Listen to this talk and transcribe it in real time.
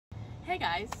Hey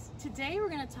guys, today we're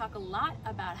going to talk a lot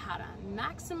about how to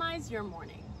maximize your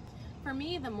morning. For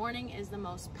me, the morning is the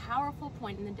most powerful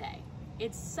point in the day.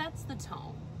 It sets the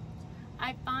tone.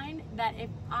 I find that if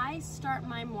I start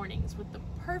my mornings with the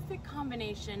perfect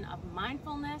combination of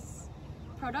mindfulness,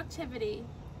 productivity,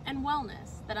 and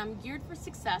wellness, that I'm geared for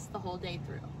success the whole day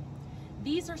through.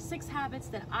 These are 6 habits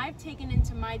that I've taken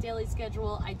into my daily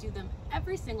schedule. I do them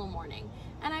every single morning,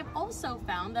 and I've also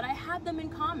found that I have them in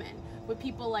common with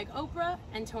people like Oprah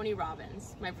and Tony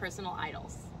Robbins, my personal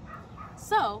idols.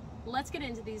 So let's get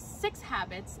into these 6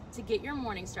 habits to get your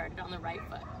morning started on the right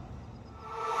foot.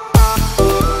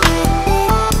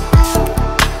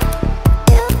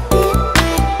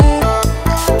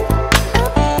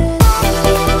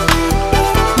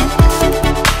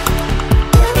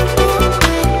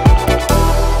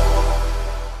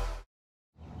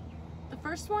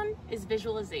 First one is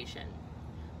visualization.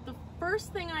 The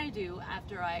first thing I do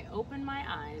after I open my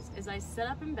eyes is I sit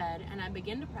up in bed and I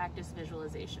begin to practice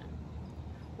visualization.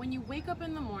 When you wake up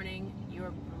in the morning,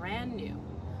 you're brand new,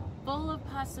 full of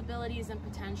possibilities and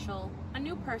potential, a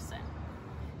new person.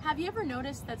 Have you ever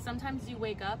noticed that sometimes you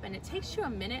wake up and it takes you a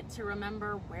minute to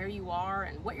remember where you are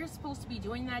and what you're supposed to be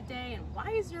doing that day and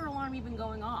why is your alarm even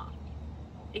going off?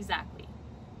 Exactly.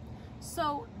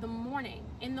 So the morning,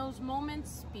 in those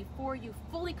moments before you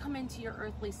fully come into your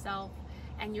earthly self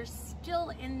and you're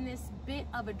still in this bit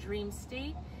of a dream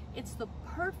state, it's the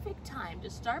perfect time to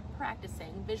start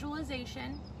practicing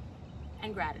visualization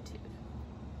and gratitude.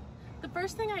 The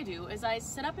first thing I do is I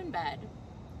sit up in bed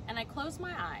and I close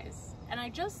my eyes and I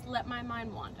just let my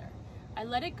mind wander. I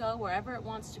let it go wherever it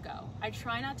wants to go. I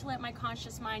try not to let my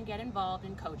conscious mind get involved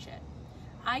and coach it.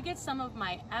 I get some of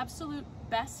my absolute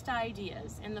best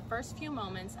ideas in the first few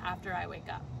moments after I wake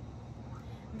up.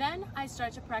 Then I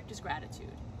start to practice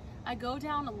gratitude. I go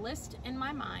down a list in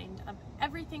my mind of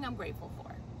everything I'm grateful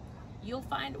for. You'll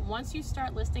find once you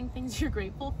start listing things you're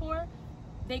grateful for,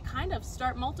 they kind of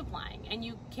start multiplying and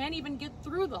you can't even get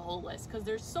through the whole list because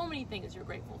there's so many things you're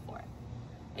grateful for.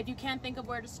 If you can't think of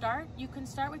where to start, you can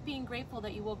start with being grateful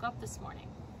that you woke up this morning.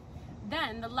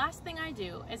 Then the last thing I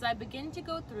do is I begin to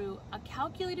go through a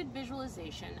calculated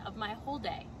visualization of my whole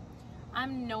day.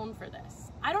 I'm known for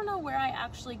this. I don't know where I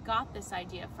actually got this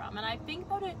idea from, and I think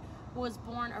that it was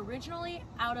born originally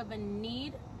out of a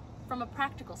need from a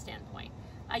practical standpoint.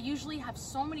 I usually have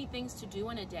so many things to do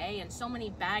in a day and so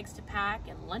many bags to pack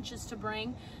and lunches to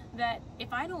bring that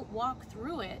if I don't walk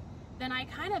through it, then I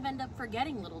kind of end up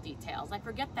forgetting little details. I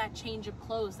forget that change of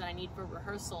clothes that I need for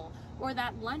rehearsal or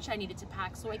that lunch I needed to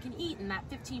pack so I can eat in that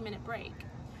 15-minute break.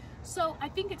 So I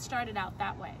think it started out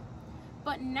that way.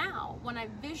 But now, when I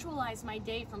visualize my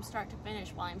day from start to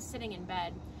finish while I'm sitting in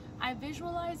bed, I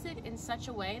visualize it in such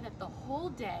a way that the whole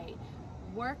day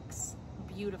works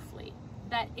beautifully,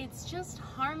 that it's just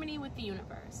harmony with the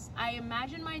universe. I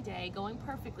imagine my day going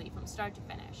perfectly from start to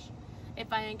finish.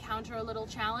 If I encounter a little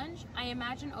challenge, I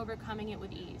imagine overcoming it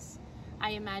with ease.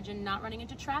 I imagine not running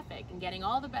into traffic and getting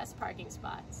all the best parking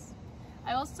spots.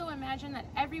 I also imagine that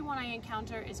everyone I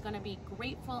encounter is going to be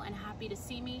grateful and happy to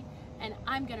see me, and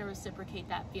I'm going to reciprocate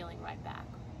that feeling right back.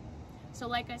 So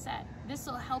like I said, this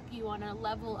will help you on a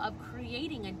level of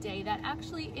creating a day that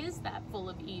actually is that full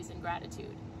of ease and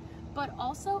gratitude. But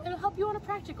also, it'll help you on a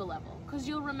practical level, because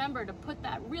you'll remember to put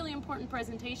that really important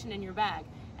presentation in your bag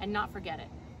and not forget it.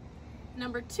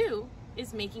 Number 2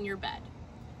 is making your bed.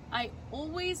 I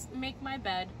always make my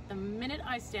bed the minute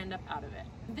I stand up out of it.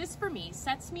 This for me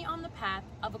sets me on the path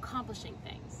of accomplishing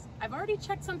things. I've already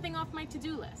checked something off my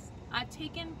to-do list. I've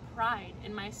taken pride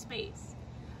in my space.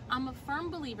 I'm a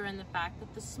firm believer in the fact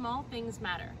that the small things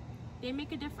matter. They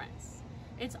make a difference.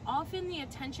 It's often the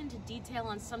attention to detail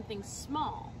on something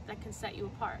small that can set you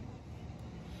apart.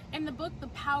 In the book, The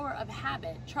Power of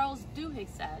Habit, Charles Duhigg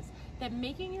says that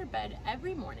making your bed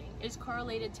every morning is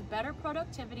correlated to better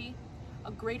productivity,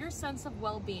 a greater sense of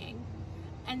well-being,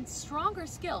 and stronger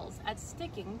skills at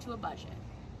sticking to a budget.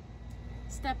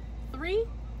 Step 3,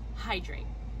 hydrate.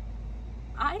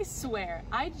 I swear,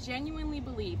 I genuinely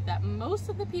believe that most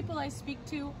of the people I speak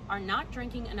to are not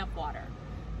drinking enough water.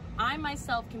 I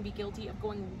myself can be guilty of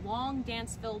going long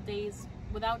dance-filled days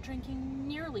without drinking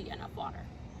nearly enough water.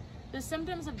 The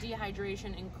symptoms of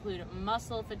dehydration include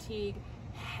muscle fatigue,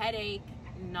 headache,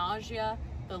 nausea,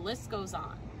 the list goes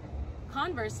on.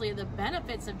 Conversely, the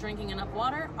benefits of drinking enough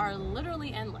water are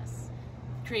literally endless.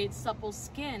 It creates supple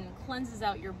skin, cleanses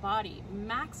out your body,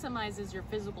 maximizes your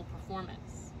physical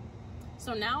performance.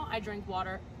 So now I drink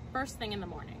water first thing in the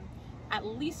morning, at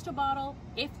least a bottle,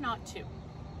 if not 2.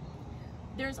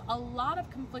 There's a lot of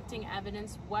conflicting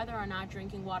evidence whether or not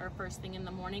drinking water first thing in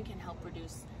the morning can help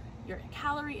reduce your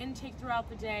calorie intake throughout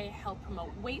the day, help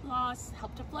promote weight loss,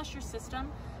 help to flush your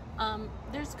system.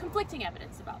 There's conflicting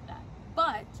evidence about that.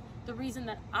 But the reason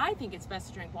that I think it's best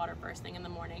to drink water first thing in the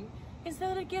morning is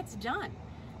that it gets done.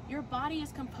 Your body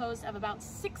is composed of about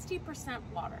 60%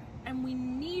 water, and we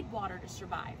need water to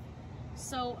survive.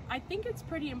 So I think it's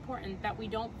pretty important that we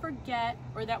don't forget,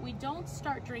 or that we don't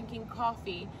start drinking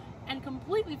coffee and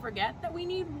completely forget that we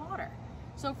need water.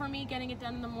 So for me, getting it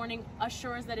done in the morning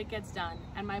assures that it gets done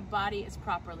and my body is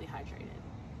properly hydrated.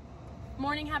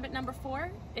 Morning habit number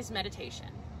 4 is meditation.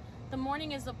 The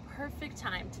morning is the perfect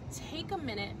time to take a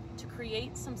minute to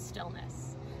create some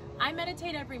stillness. I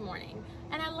meditate every morning,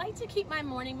 and I like to keep my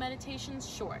morning meditations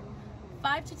short.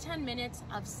 5 to 10 minutes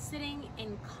of sitting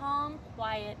in calm,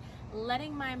 quiet,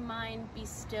 letting my mind be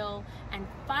still, and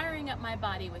firing up my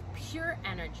body with pure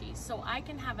energy so I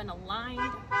can have an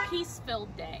aligned,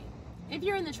 peace-filled day. If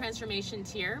you're in the transformation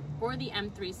tier or the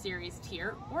M3 series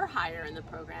tier or higher in the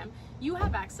program, you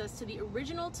have access to the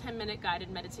original 10-minute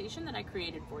guided meditation that I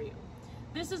created for you.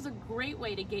 This is a great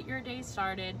way to get your day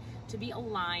started, to be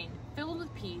aligned, filled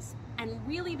with peace, and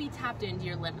really be tapped into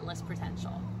your limitless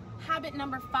potential. Habit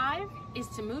number 5 is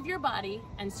to move your body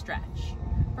and stretch.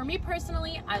 For me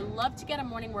personally, I love to get a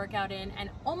morning workout in, and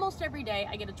almost every day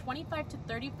I get a 25 to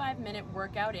 35 minute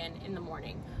workout in the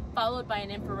morning, followed by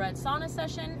an infrared sauna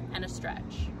session and a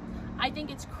stretch. I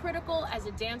think it's critical as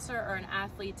a dancer or an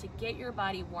athlete to get your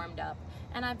body warmed up.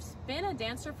 And I've been a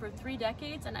dancer for 3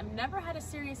 decades and I've never had a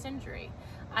serious injury.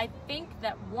 I think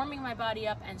that warming my body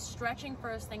up and stretching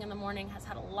first thing in the morning has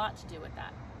had a lot to do with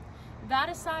that. That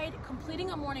aside, completing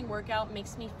a morning workout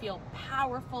makes me feel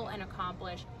powerful and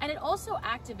accomplished, and it also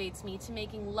activates me to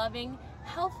making loving,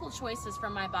 healthful choices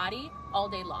for my body all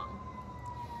day long.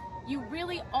 You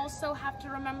really also have to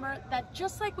remember that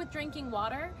just like with drinking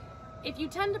water, if you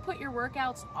tend to put your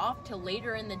workouts off till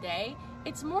later in the day,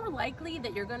 it's more likely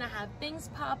that you're gonna have things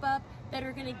pop up that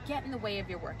are gonna get in the way of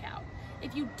your workout.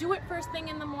 If you do it first thing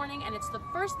in the morning and it's the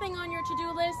first thing on your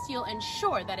to-do list, you'll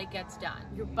ensure that it gets done.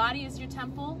 Your body is your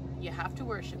temple, you have to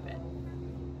worship it.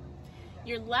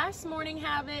 Your last morning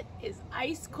habit is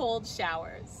ice cold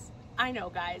showers. I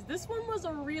know guys, this one was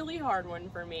a really hard one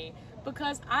for me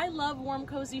because I love warm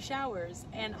cozy showers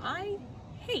and I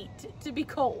hate to be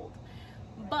cold.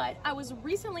 But I was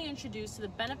recently introduced to the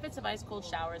benefits of ice cold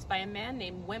showers by a man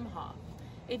named Wim Hof.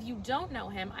 If you don't know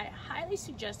him, I highly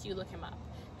suggest you look him up.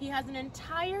 He has an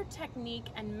entire technique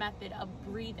and method of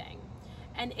breathing,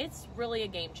 and it's really a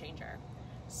game changer.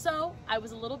 So I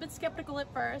was a little bit skeptical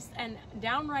at first and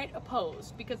downright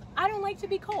opposed because I don't like to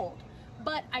be cold,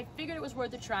 but I figured it was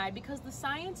worth a try because the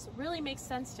science really makes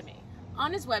sense to me.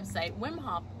 On his website, Wim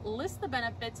Hof lists the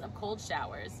benefits of cold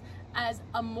showers as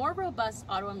a more robust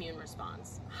autoimmune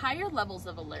response, higher levels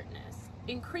of alertness,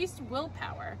 increased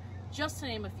willpower, just to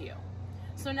name a few.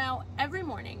 So now every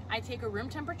morning I take a room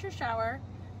temperature shower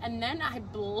and then I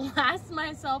blast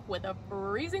myself with a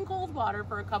freezing cold water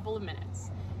for a couple of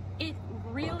minutes. It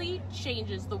really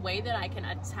changes the way that I can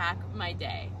attack my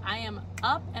day. I am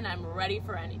up and I'm ready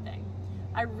for anything.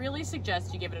 I really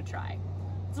suggest you give it a try.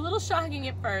 It's a little shocking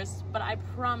at first, but I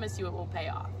promise you it will pay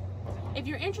off. If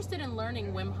you're interested in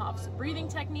learning Wim Hof's breathing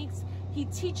techniques, he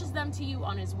teaches them to you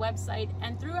on his website,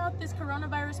 and throughout this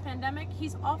coronavirus pandemic,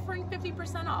 he's offering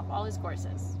 50% off all his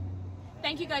courses.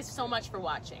 Thank you guys so much for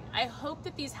watching. I hope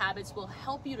that these habits will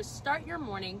help you to start your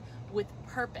morning with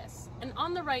purpose and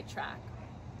on the right track.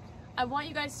 I want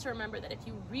you guys to remember that if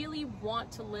you really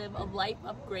want to live a life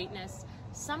of greatness,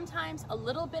 sometimes a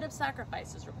little bit of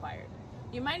sacrifice is required.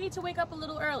 You might need to wake up a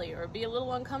little earlier or be a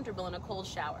little uncomfortable in a cold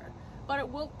shower, but it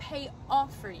will pay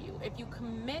off for you if you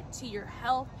commit to your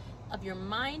health of your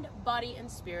mind, body, and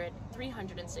spirit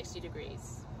 360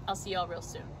 degrees. I'll see y'all real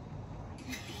soon.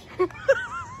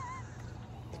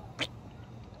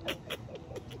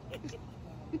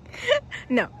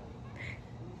 No.